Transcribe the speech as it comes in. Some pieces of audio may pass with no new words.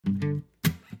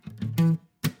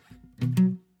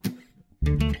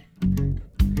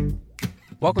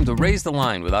Welcome to Raise the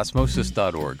Line with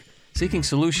Osmosis.org, seeking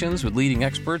solutions with leading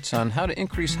experts on how to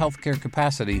increase healthcare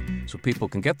capacity so people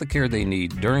can get the care they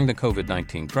need during the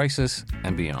COVID-19 crisis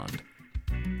and beyond.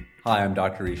 Hi, I'm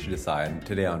Dr. Rishi Desai, and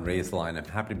today on Raise the Line, I'm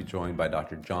happy to be joined by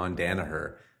Dr. John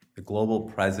Danaher, the Global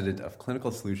President of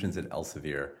Clinical Solutions at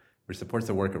Elsevier, which supports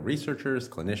the work of researchers,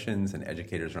 clinicians, and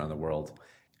educators around the world.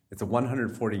 It's a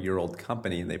 140-year-old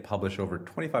company, and they publish over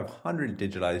 2,500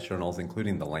 digitized journals,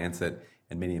 including The Lancet,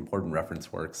 and many important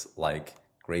reference works like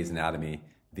Gray's Anatomy,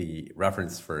 the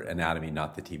reference for anatomy,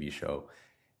 not the TV show.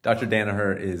 Dr.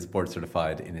 Danaher is board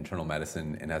certified in internal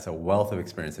medicine and has a wealth of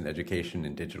experience in education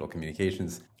and digital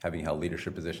communications, having held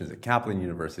leadership positions at Kaplan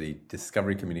University,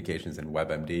 Discovery Communications, and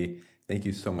WebMD. Thank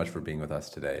you so much for being with us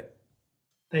today.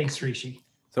 Thanks, Rishi.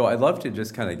 So I'd love to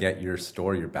just kind of get your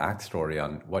story, your backstory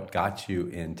on what got you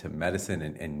into medicine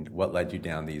and what led you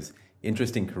down these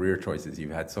interesting career choices. You've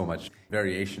had so much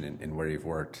variation in where you've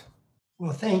worked.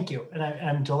 Well, thank you. And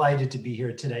I'm delighted to be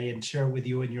here today and share with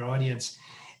you and your audience.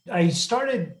 I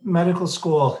started medical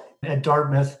school at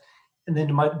Dartmouth and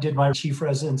then did my chief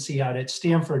residency out at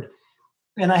Stanford.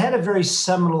 And I had a very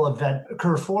seminal event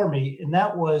occur for me. And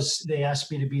that was, they asked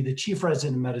me to be the chief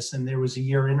resident of medicine. There was a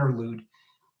year interlude.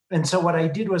 And so what I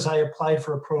did was I applied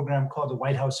for a program called the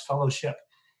White House Fellowship.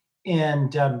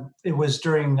 And it was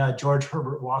during George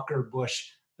Herbert Walker Bush,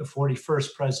 the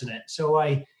 41st president. So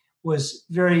I was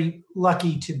very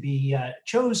lucky to be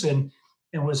chosen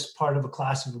and was part of a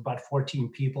class of about 14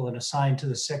 people and assigned to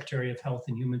the Secretary of Health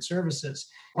and Human Services.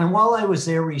 And while I was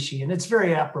there, Rishi, and it's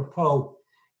very apropos,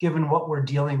 given what we're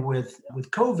dealing with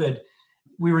COVID,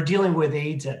 we were dealing with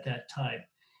AIDS at that time.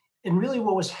 And really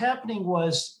what was happening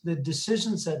was the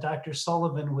decisions that Dr.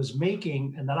 Sullivan was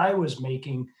making and that I was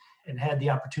making and had the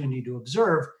opportunity to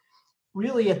observe,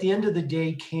 really at the end of the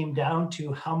day came down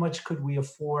to how much could we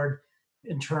afford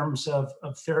in terms of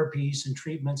therapies and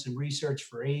treatments and research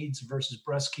for AIDS versus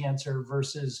breast cancer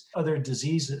versus other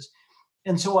diseases.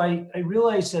 And so I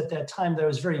realized at that time that I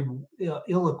was very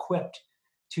ill-equipped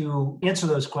to answer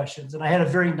those questions. And I had a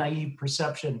very naive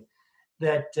perception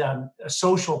that a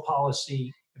social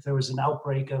policy, if there was an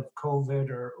outbreak of COVID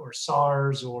or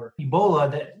SARS or Ebola,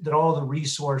 that all the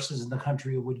resources in the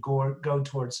country would go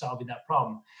towards solving that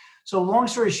problem. So long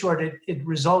story short, it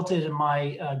resulted in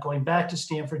my going back to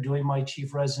Stanford, doing my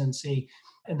chief residency,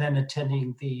 and then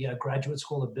attending the Graduate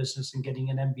School of Business and getting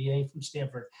an MBA from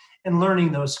Stanford and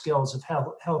learning those skills of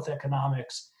health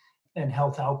economics and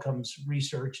health outcomes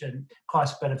research and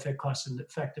cost benefit, cost and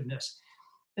effectiveness.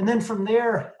 And then from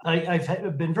there,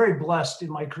 I've been very blessed in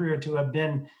my career to have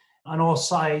been on all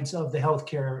sides of the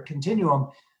healthcare continuum.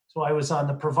 So I was on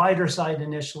the provider side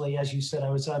initially. As you said, I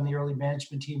was on the early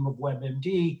management team of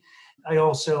WebMD. I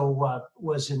also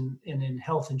was in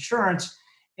health insurance,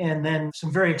 and then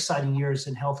some very exciting years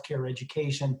in healthcare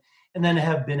education, and then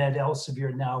have been at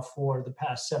Elsevier now for the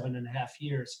past 7.5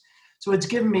 years. So it's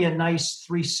given me a nice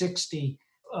 360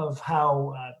 of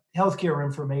how healthcare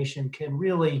information can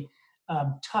really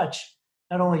touch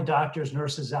not only doctors,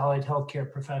 nurses, allied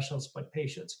healthcare professionals, but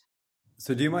patients.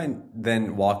 So do you mind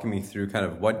then walking me through kind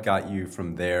of what got you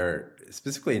from there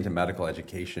specifically into medical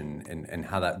education and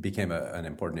how that became an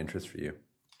important interest for you?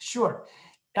 Sure.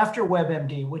 After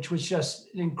WebMD, which was just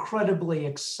an incredibly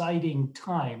exciting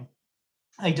time,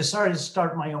 I decided to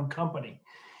start my own company.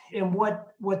 And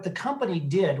what the company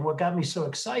did, what got me so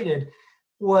excited,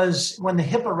 was when the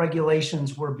HIPAA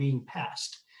regulations were being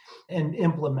passed and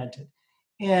implemented.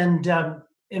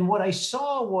 And what I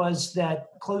saw was that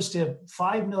close to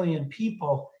 5 million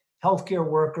people, healthcare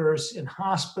workers in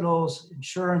hospitals,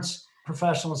 insurance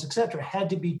professionals, et cetera, had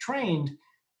to be trained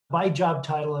by job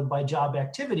title and by job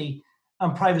activity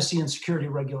on privacy and security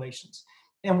regulations.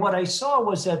 And what I saw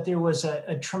was that there was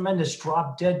a tremendous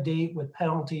drop dead date with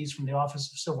penalties from the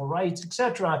Office of Civil Rights, et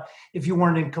cetera, if you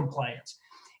weren't in compliance.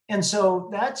 And so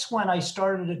that's when I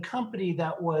started a company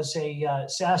that was a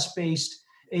SaaS-based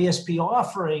ASP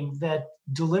offering that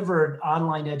delivered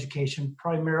online education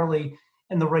primarily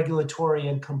in the regulatory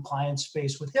and compliance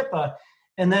space with HIPAA.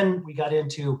 And then we got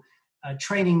into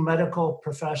training medical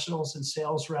professionals and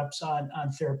sales reps on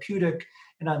therapeutic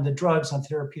and on the drugs, on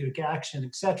therapeutic action,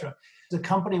 et cetera. The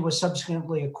company was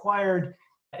subsequently acquired.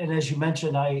 And as you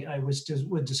mentioned, I was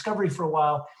with Discovery for a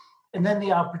while. And then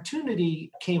the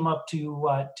opportunity came up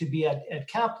to be at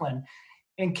Kaplan.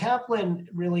 And Kaplan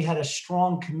really had a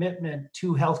strong commitment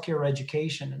to healthcare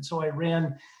education. And so I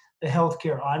ran the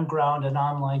healthcare on-ground and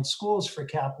online schools for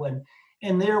Kaplan.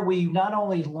 And there we not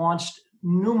only launched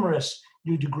numerous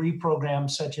new degree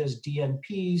programs such as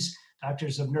DNPs,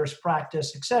 Doctors of Nurse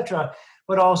Practice, et cetera,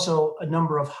 but also a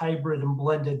number of hybrid and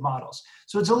blended models.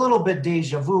 So it's a little bit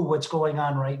deja vu what's going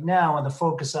on right now and the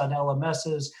focus on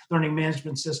LMSs, learning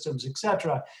management systems, et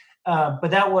cetera.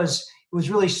 But it was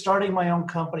really starting my own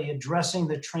company, addressing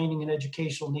the training and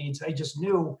educational needs. I just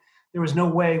knew there was no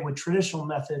way with traditional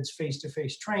methods,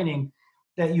 face-to-face training,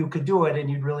 that you could do it, and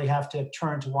you'd really have to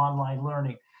turn to online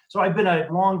learning. So I've been a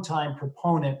long-time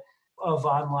proponent of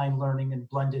online learning and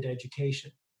blended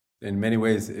education. In many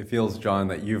ways, it feels, John,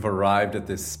 that you've arrived at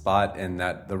this spot and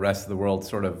that the rest of the world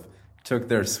sort of took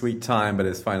their sweet time, but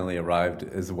has finally arrived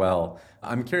as well.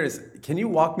 I'm curious, can you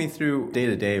walk me through day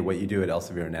to day what you do at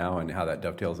Elsevier now and how that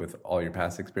dovetails with all your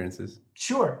past experiences?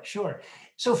 Sure.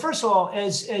 So first of all,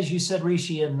 as you said,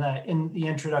 Rishi, in the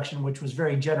introduction, which was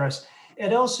very generous, at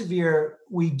Elsevier,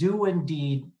 we do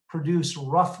indeed produce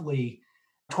roughly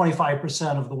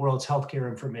 25% of the world's healthcare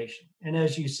information. And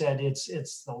as you said,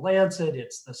 it's the Lancet,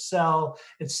 it's the Cell,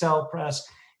 it's Cell Press.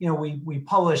 We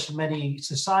publish many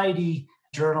society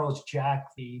journals, JACC,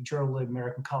 the Journal of the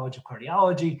American College of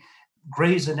Cardiology,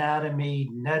 Gray's Anatomy,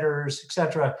 Netters, et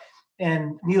cetera.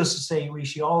 And needless to say,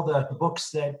 Rishi, all the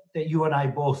books that you and I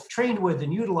both trained with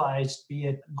and utilized, be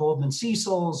it Goldman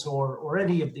Cecil's or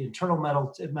any of the internal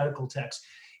medical texts,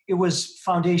 it was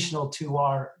foundational to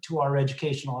our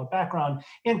educational background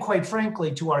and, quite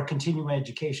frankly, to our continuing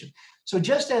education. So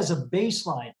just as a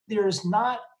baseline, there is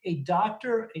not a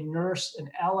doctor, a nurse, an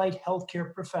allied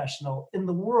healthcare professional in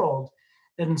the world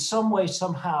that in some way,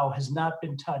 somehow has not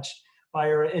been touched by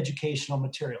our educational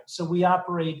material. So we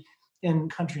operate in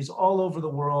countries all over the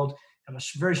world, have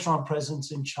a very strong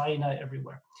presence in China,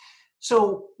 everywhere.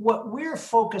 So what we're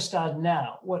focused on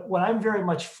now, what I'm very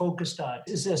much focused on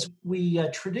is this. We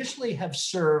traditionally have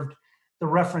served the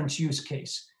reference use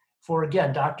case for,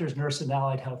 again, doctors, nurses, and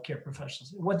allied healthcare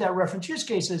professionals. And what that reference use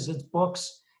case is, it's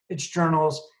books, it's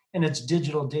journals, and it's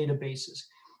digital databases.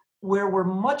 Where we're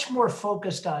much more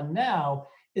focused on now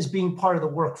is being part of the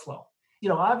workflow.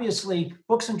 Obviously,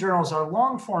 books and journals are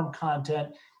long-form content,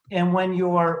 and when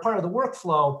you're part of the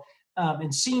workflow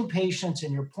and seeing patients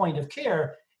in your point of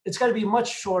care, it's got to be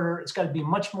much shorter, it's got to be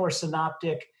much more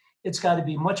synoptic, it's got to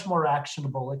be much more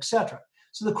actionable, et cetera.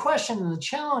 So the question and the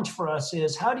challenge for us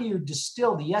is, how do you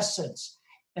distill the essence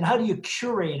and how do you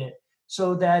curate it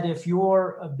so that if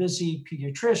you're a busy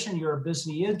pediatrician, you're a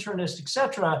busy internist, et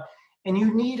cetera, and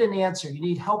you need an answer, you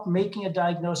need help making a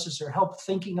diagnosis or help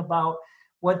thinking about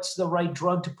what's the right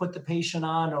drug to put the patient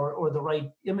on or the right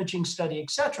imaging study,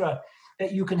 et cetera,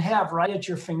 that you can have right at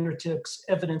your fingertips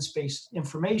evidence-based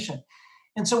information.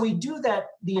 And so we do that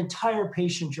the entire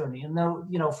patient journey. And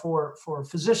though, for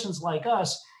physicians like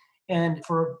us and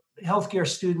for healthcare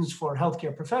students, for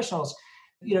healthcare professionals,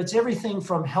 it's everything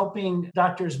from helping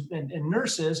doctors and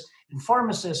nurses and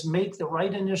pharmacists make the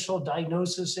right initial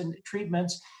diagnosis and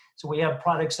treatments. So we have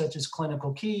products such as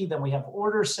Clinical Key, then we have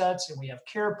order sets, and we have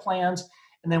care plans,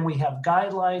 and then we have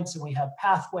guidelines, and we have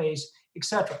pathways, et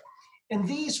cetera. And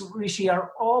these, Rishi,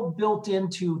 are all built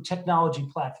into technology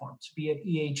platforms, be it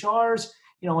EHRs.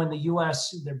 In the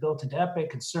US, they're built into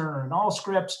Epic and Cerner and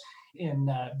Allscripts.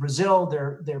 In Brazil,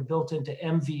 they're built into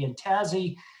MV and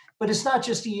TASI. But it's not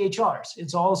just EHRs.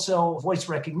 It's also voice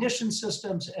recognition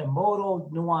systems, M-Modal,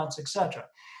 Nuance, et cetera.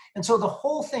 And so the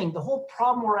whole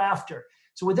problem we're after.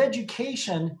 So with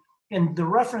education and the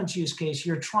reference use case,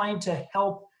 you're trying to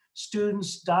help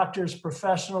students, doctors,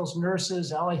 professionals,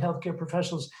 nurses, allied healthcare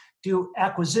professionals do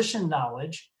acquisition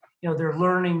knowledge. They're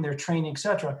learning, they're training, et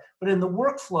cetera. But in the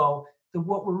workflow,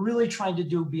 what we're really trying to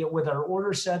do, be it with our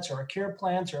order sets or our care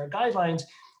plans or our guidelines,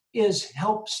 is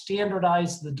help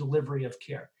standardize the delivery of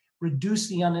care, reduce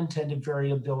the unintended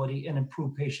variability, and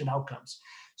improve patient outcomes.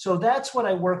 So that's what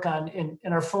I work on. And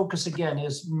our focus, again,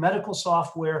 is medical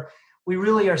software. We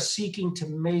really are seeking to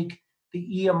make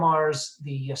the EMRs,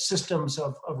 the systems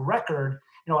of record.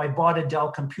 I bought a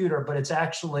Dell computer, but it's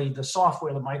actually the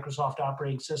software, the Microsoft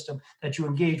operating system that you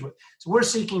engage with. So we're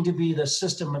seeking to be the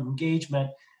system of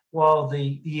engagement while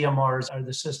the EMRs are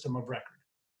the system of record.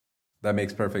 That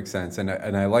makes perfect sense. And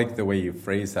I like the way you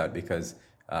phrase that, because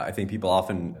I think people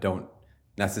often don't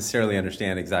necessarily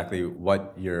understand exactly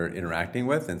what you're interacting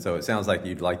with. And so it sounds like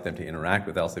you'd like them to interact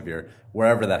with Elsevier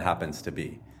wherever that happens to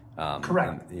be.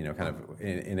 Correct. And, kind of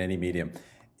in any medium.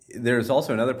 There's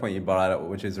also another point you brought out,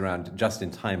 which is around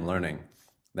just-in-time learning,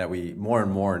 that we more and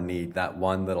more need that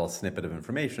one little snippet of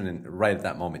information, and right at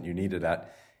that moment you need it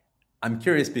at. I'm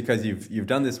curious, because you've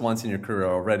done this once in your career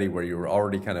already, where you were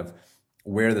already kind of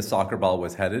where the soccer ball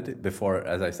was headed before,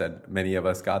 as I said, many of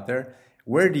us got there.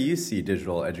 Where do you see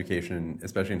digital education,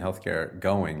 especially in healthcare,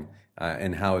 going,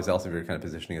 and how is Elsevier kind of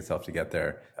positioning itself to get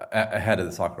there ahead of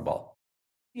the soccer ball?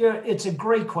 Yeah, it's a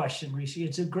great question, Rishi.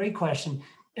 It's a great question.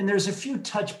 And there's a few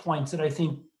touch points that I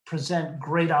think present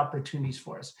great opportunities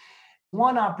for us.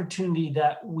 One opportunity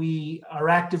that we are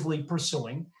actively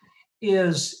pursuing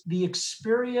is the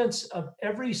experience of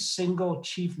every single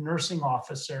chief nursing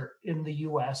officer in the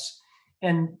US,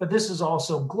 but this is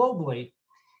also globally,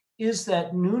 is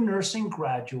that new nursing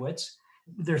graduates,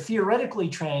 they're theoretically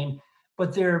trained,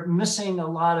 but they're missing a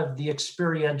lot of the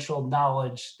experiential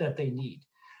knowledge that they need.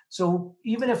 So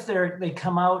even if they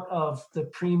come out of the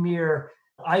premier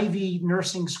Ivy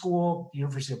nursing school, the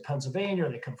University of Pennsylvania, or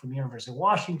they come from the University of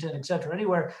Washington, et cetera,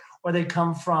 anywhere, or they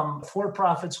come from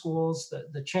for-profit schools,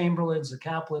 the Chamberlains, the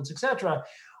Kaplans, et cetera,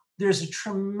 there's a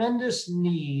tremendous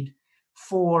need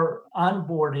for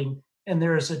onboarding, and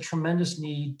there is a tremendous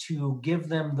need to give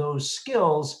them those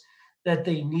skills that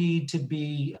they need to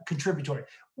be contributory.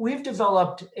 We've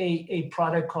developed a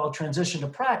product called Transition to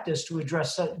Practice to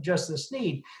address just this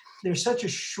need. There's such a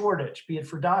shortage, be it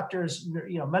for doctors,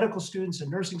 medical students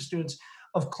and nursing students,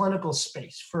 of clinical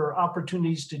space for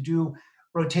opportunities to do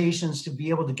rotations, to be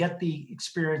able to get the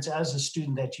experience as a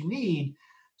student that you need.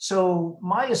 So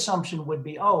my assumption would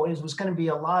be, it was going to be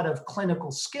a lot of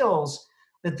clinical skills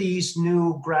that these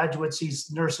new graduates,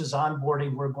 these nurses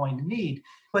onboarding were going to need.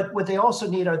 But what they also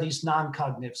need are these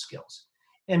non-cognitive skills.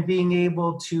 And being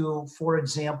able to, for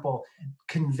example,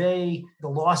 convey the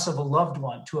loss of a loved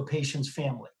one to a patient's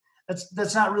family.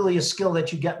 That's not really a skill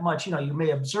that you get much. You may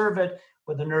observe it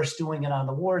with a nurse doing it on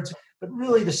the wards, but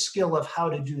really the skill of how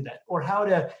to do that or how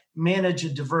to manage a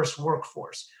diverse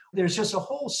workforce. There's just a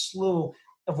whole slew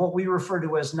of what we refer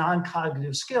to as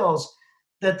non-cognitive skills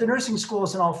that the nursing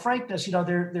schools, in all frankness,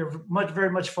 they're very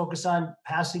much focused on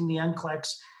passing the NCLEX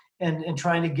and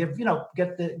trying to get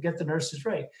the nurses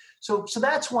right. So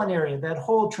that's one area, that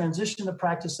whole transition to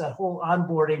practice, that whole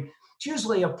onboarding. It's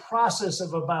usually a process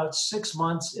of about 6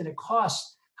 months, and it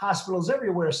costs hospitals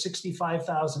everywhere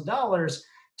 $65,000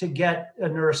 to get a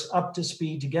nurse up to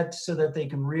speed, to get so that they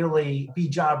can really be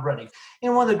job ready.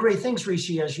 And one of the great things,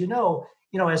 Rishi, as you know,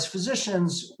 as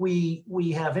physicians, we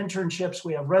have internships,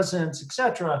 we have residents, et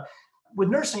cetera. With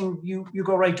nursing, you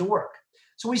go right to work.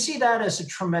 So we see that as a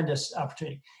tremendous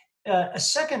opportunity. A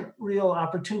second real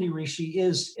opportunity, Rishi,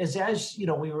 is as I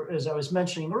was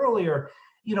mentioning earlier,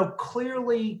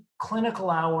 clearly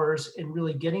clinical hours and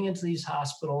really getting into these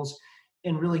hospitals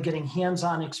and really getting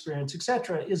hands-on experience, et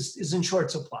cetera, is in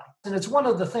short supply. And it's one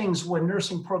of the things when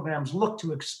nursing programs look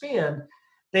to expand,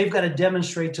 they've got to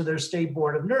demonstrate to their state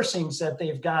board of nursing that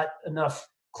they've got enough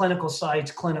clinical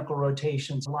sites, clinical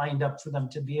rotations lined up for them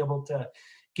to be able to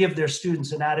give their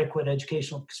students an adequate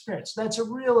educational experience. That's a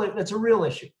real issue. It's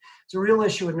a real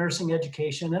issue in nursing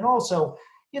education. And also,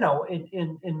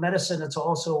 in medicine, it's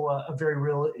also a very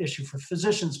real issue for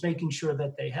physicians, making sure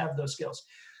that they have those skills.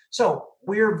 So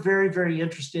we're very, very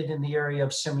interested in the area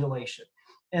of simulation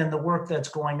and the work that's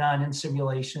going on in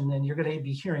simulation. And you're going to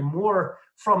be hearing more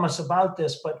from us about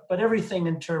this, but everything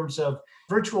in terms of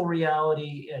virtual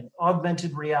reality and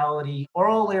augmented reality are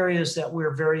all areas that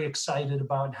we're very excited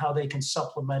about and how they can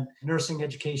supplement nursing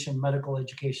education, medical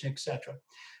education, et cetera.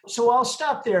 So I'll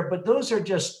stop there, but those are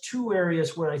just two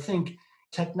areas where I think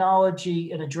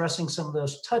technology and addressing some of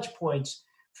those touch points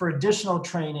for additional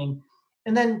training.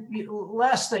 And then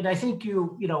last thing, I think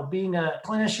being a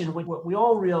clinician, what we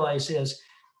all realize is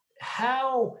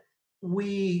how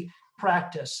we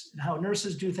practice, how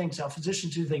nurses do things, how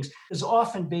physicians do things is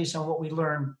often based on what we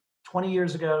learned 20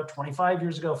 years ago, 25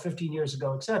 years ago, 15 years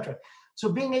ago, et cetera.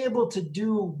 So being able to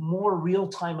do more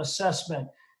real-time assessment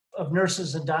of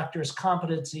nurses and doctors'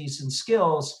 competencies and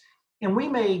skills, and we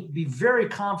may be very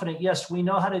confident, yes, we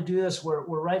know how to do this, we're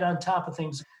right on top of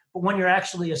things, but when you're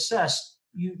actually assessed,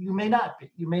 you may not be.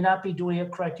 You may not be doing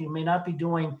it correct. You may not be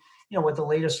doing what the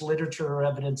latest literature or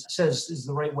evidence says is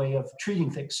the right way of treating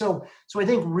things. So I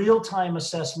think real-time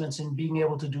assessments and being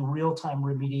able to do real-time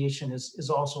remediation is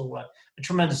also a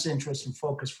tremendous interest and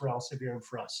focus for Elsevier and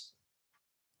for us.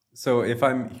 So if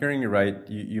I'm hearing you right,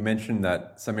 you mentioned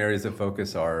that some areas of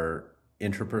focus are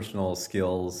interpersonal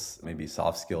skills, maybe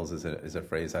soft skills is a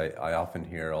phrase I often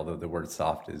hear, although the word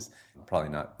soft is probably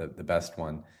not the best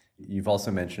one. You've also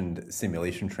mentioned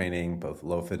simulation training, both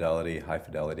low fidelity, high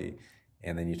fidelity,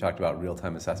 and then you talked about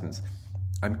real-time assessments.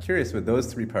 I'm curious, with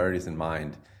those three priorities in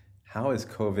mind, how has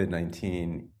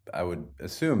COVID-19, I would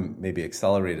assume, maybe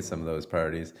accelerated some of those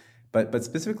priorities, but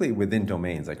specifically within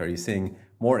domains? Like, are you seeing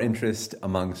more interest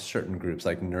among certain groups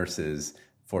like nurses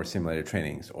for simulated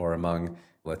trainings, or among,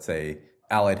 let's say,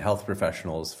 allied health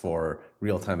professionals for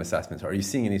real-time assessments? Are you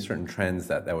seeing any certain trends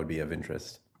that would be of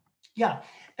interest? Yeah,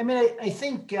 I mean, I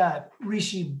think,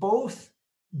 Rishi, both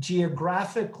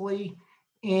geographically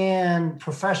and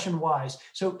profession-wise.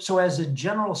 So as a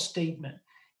general statement,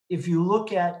 if you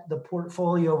look at the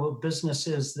portfolio of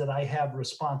businesses that I have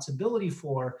responsibility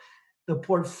for, the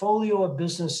portfolio of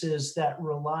businesses that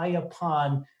rely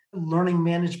upon learning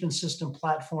management system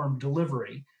platform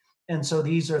delivery. And so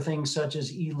these are things such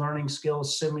as e-learning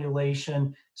skills,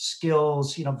 simulation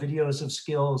skills, videos of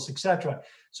skills, et cetera.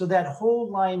 So that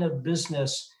whole line of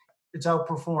business, it's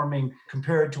outperforming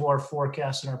compared to our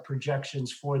forecasts and our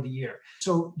projections for the year.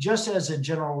 So just as a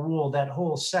general rule, that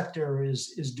whole sector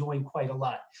is doing quite a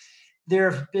lot. There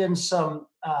have been some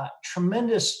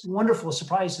tremendous, wonderful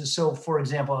surprises. So for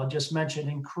example, I'll just mention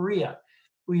in Korea,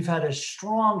 we've had a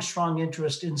strong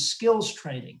interest in skills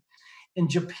training. In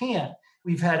Japan,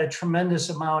 we've had a tremendous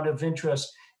amount of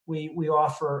interest. We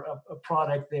offer a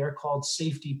product there called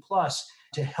Safety Plus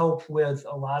to help with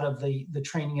a lot of the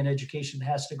training and education that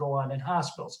has to go on in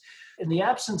hospitals. In the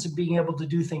absence of being able to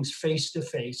do things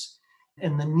face-to-face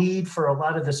and the need for a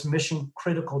lot of this mission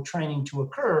critical training to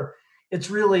occur, it's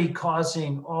really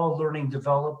causing all learning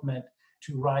development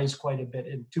to rise quite a bit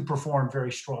and to perform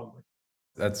very strongly.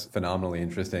 That's phenomenally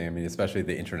interesting. I mean, especially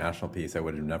the international piece, I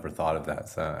would have never thought of that.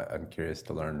 So I'm curious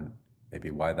to learn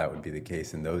maybe why that would be the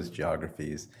case in those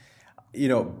geographies.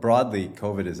 Broadly,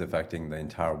 COVID is affecting the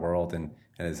entire world and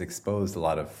has exposed a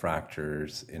lot of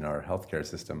fractures in our healthcare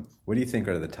system. What do you think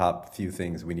are the top few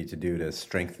things we need to do to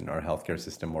strengthen our healthcare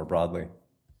system more broadly?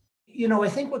 I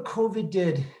think what COVID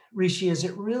did, Rishi, is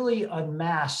it really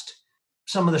unmasked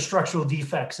some of the structural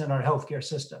defects in our healthcare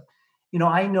system.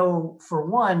 I know for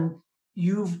one,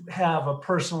 you have a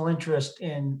personal interest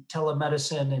in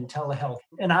telemedicine and telehealth.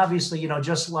 And obviously,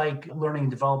 just like learning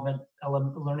development,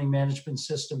 learning management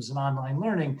systems and online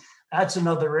learning, that's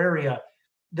another area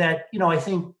that, I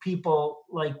think people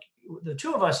like the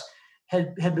two of us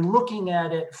had been looking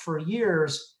at it for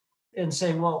years and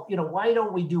saying, well, why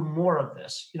don't we do more of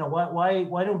this?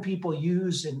 Why don't people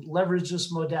use and leverage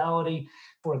this modality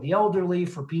for the elderly,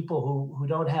 for people who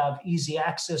don't have easy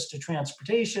access to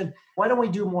transportation? Why don't we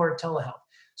do more telehealth?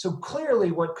 So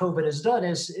clearly what COVID has done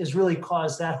is really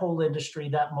caused that whole industry,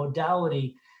 that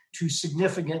modality to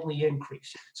significantly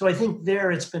increase. So I think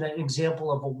there it's been an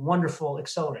example of a wonderful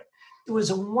accelerant. It was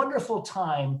a wonderful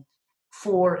time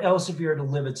for Elsevier to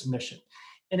live its mission.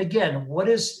 And again, what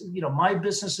is, my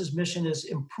business's mission is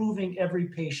improving every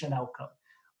patient outcome.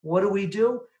 What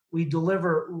do? We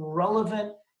deliver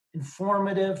relevant,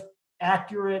 informative,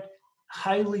 accurate,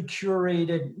 highly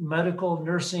curated medical,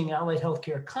 nursing, allied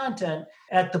healthcare content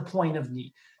at the point of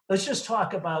need. Let's just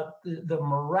talk about the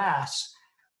morass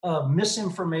of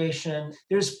misinformation.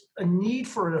 There's a need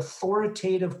for an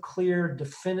authoritative, clear,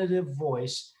 definitive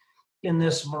voice in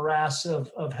this morass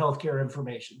of healthcare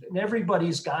information. And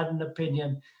everybody's got an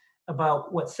opinion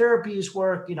about what therapies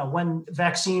work, when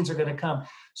vaccines are going to come.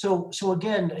 So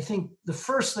again, I think the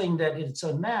first thing that it's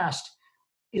unmasked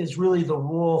is really the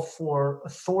role for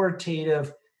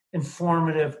authoritative,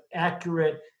 informative,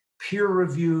 accurate,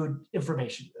 peer-reviewed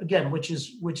information, again, which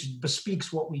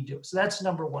bespeaks what we do. So that's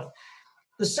number one.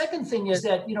 The second thing is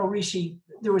that, Rishi,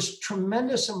 there was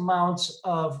tremendous amounts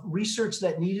of research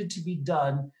that needed to be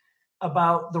done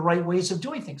about the right ways of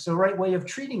doing things, the right way of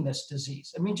treating this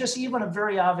disease. I mean, just even a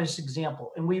very obvious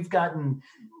example, and we've gotten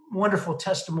wonderful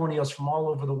testimonials from all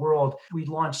over the world. We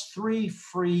launched 3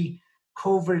 free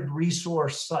COVID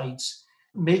resource sites,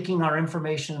 making our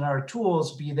information and our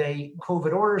tools, be they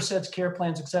COVID order sets, care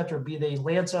plans, et cetera, be they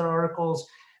Lancet articles,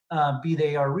 be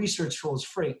they our research tools,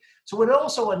 free. So what it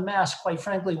also unmasked, quite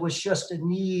frankly, was just a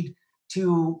need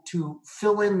to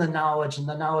fill in the knowledge and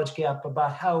the knowledge gap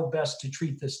about how best to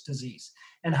treat this disease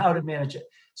and how to manage it.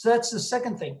 So that's the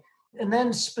second thing. And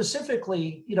then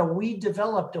specifically, we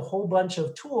developed a whole bunch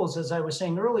of tools, as I was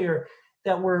saying earlier,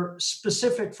 that were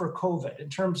specific for COVID in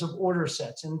terms of order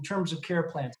sets, in terms of care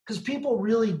plans, because people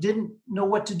really didn't know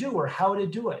what to do or how to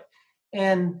do it.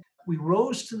 And we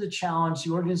rose to the challenge.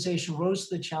 The organization rose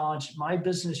to the challenge. My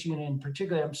business unit in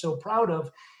particular, I'm so proud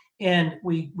of. And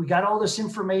we got all this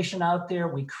information out there.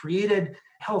 We created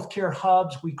healthcare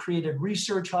hubs. We created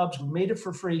research hubs. We made it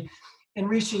for free. And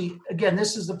Rishi, again,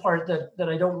 this is the part that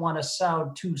I don't want to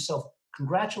sound too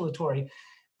self-congratulatory,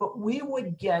 but we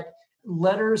would get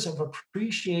letters of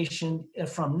appreciation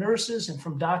from nurses and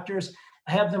from doctors.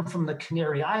 I have them from the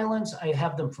Canary Islands. I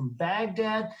have them from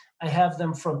Baghdad. I have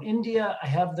them from India. I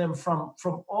have them from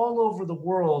all over the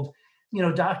world,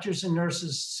 doctors and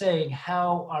nurses saying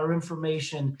how our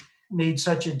information made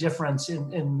such a difference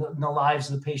in the lives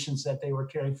of the patients that they were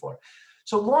caring for.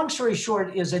 So long story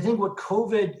short is I think what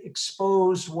COVID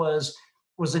exposed was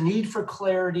a need for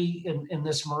clarity in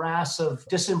this morass of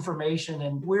disinformation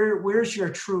and where's your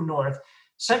true north.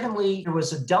 Secondly, there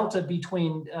was a delta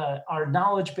between our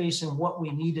knowledge base and what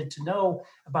we needed to know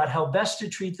about how best to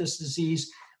treat this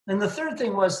disease. And the third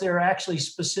thing was there are actually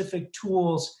specific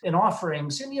tools and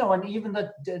offerings, and even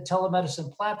the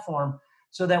telemedicine platform,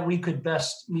 so that we could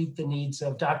best meet the needs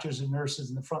of doctors and nurses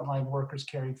and the frontline workers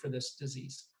caring for this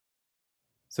disease.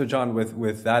 So, John,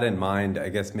 with that in mind, I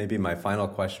guess maybe my final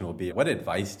question will be, what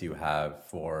advice do you have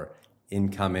for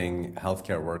incoming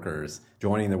healthcare workers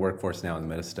joining the workforce now in the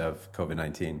midst of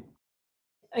COVID-19?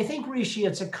 I think, Rishi,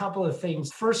 it's a couple of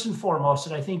things. First and foremost,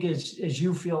 and I think as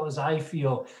you feel, as I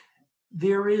feel,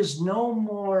 there is no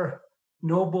more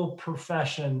noble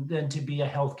profession than to be a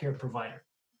healthcare provider.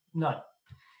 None.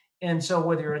 And so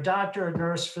whether you're a doctor, a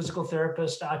nurse, physical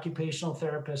therapist, occupational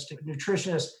therapist,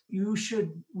 nutritionist, you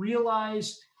should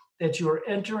realize that you're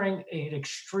entering an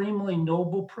extremely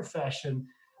noble profession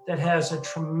that has a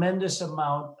tremendous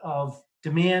amount of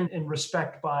demand and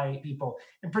respect by people,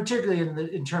 and particularly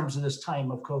in terms of this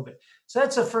time of COVID. So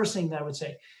that's the first thing that I would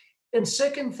say. And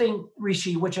second thing,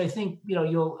 Rishi, which I think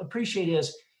you'll appreciate,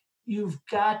 is you've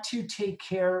got to take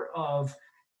care of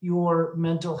your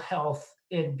mental health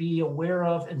and be aware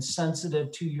of and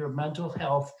sensitive to your mental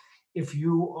health if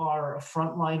you are a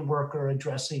frontline worker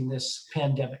addressing this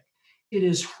pandemic. It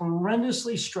is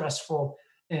horrendously stressful,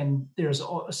 and there's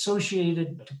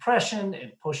associated depression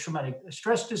and post-traumatic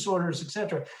stress disorders, et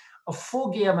cetera, a full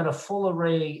gamut, a full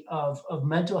array of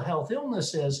mental health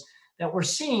illnesses that we're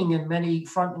seeing in many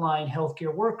frontline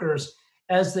healthcare workers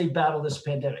as they battle this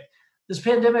pandemic. This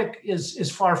pandemic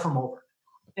is far from over.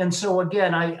 And so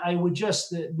again, I would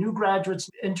the new graduates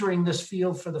entering this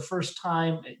field for the first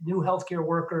time, new healthcare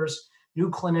workers, new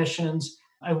clinicians,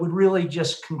 I would really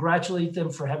just congratulate them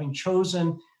for having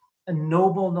chosen a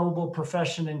noble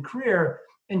profession and career,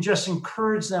 and just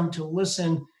encourage them to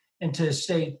listen and to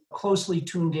stay closely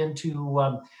tuned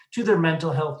into to their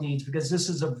mental health needs, because this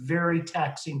is a very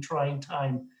taxing, trying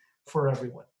time for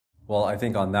everyone. Well, I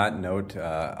think on that note,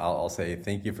 I'll say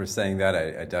thank you for saying that.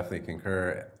 I definitely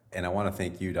concur. And I want to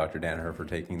thank you, Dr. Danaher, for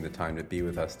taking the time to be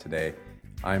with us today.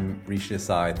 I'm Rishi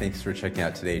Desai. Thanks for checking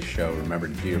out today's show. Remember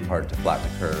to do your part to flatten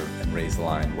the curve and raise the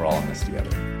line. We're all in this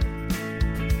together.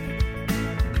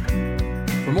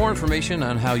 For more information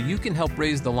on how you can help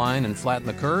raise the line and flatten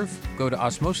the curve, go to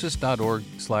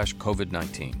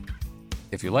osmosis.org/COVID-19.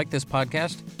 If you like this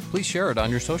podcast, please share it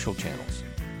on your social channels.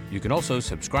 You can also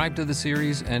subscribe to the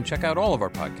series and check out all of our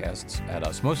podcasts at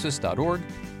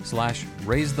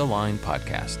osmosis.org/Raise the Line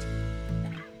Podcast.